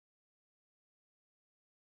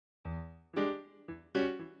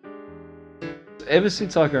Ever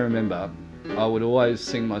since I can remember, I would always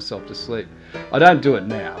sing myself to sleep. I don't do it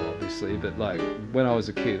now, obviously, but like when I was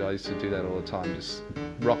a kid, I used to do that all the time. Just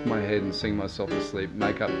rock my head and sing myself to sleep,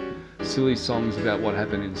 make up silly songs about what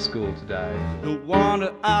happened in school today. No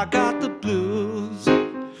wonder I got the blues.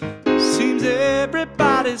 Seems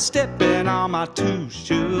everybody's stepping on my two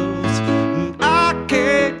shoes. And I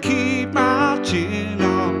can't keep my chin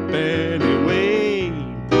up anyway.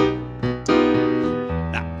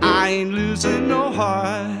 Now I ain't losing no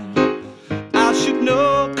heart. I should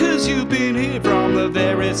know, 'cause you've been here from the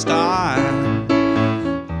very start.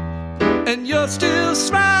 And you're still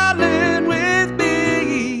smiling with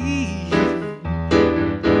me.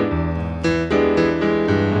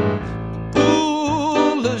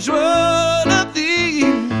 Ooh, la joie de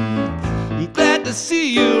vivre. I'm glad to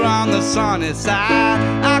see you on the sunny side.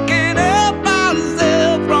 I can't help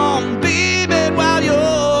myself from beaming while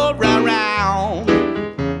you're around.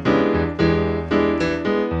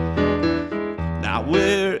 Now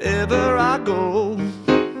wherever I go,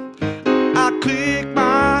 I click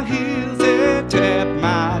my heels and tap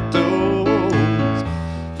my toes.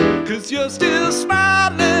 'Cause you're still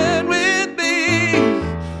smiling with me.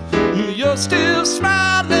 You're still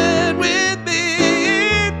smiling with me.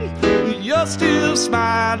 You're still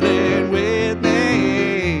smiling with me.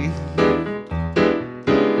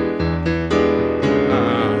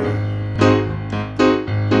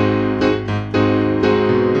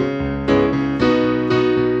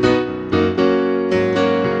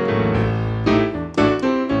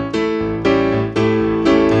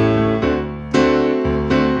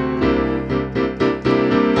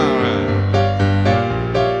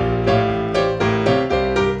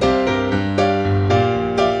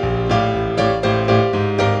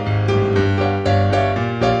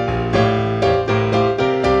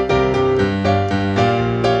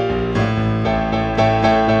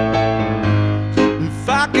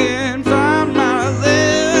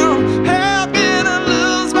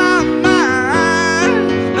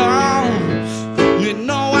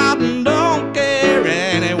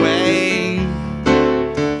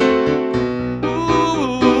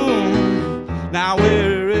 Now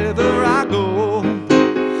wherever I go,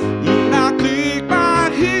 I click my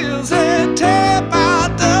heels and tap my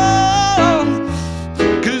toes.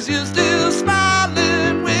 'Cause you're still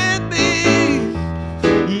smiling with me.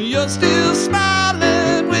 You're still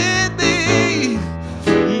smiling with me.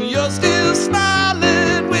 You're still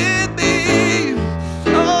smiling with me.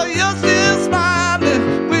 Oh, you're still smiling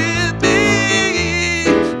with me.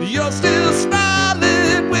 You're still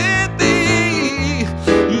smiling with me.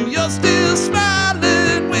 You're still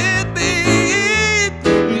smiling with me.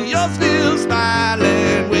 You're still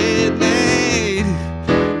smiling with me.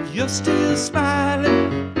 You're still smiling.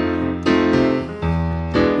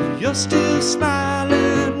 You're still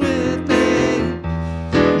smiling with me.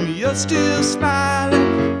 You're still smiling.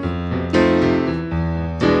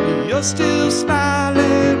 You're still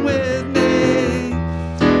smiling with me.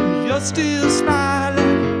 You're still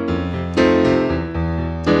smiling.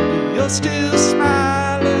 You're still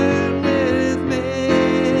smiling.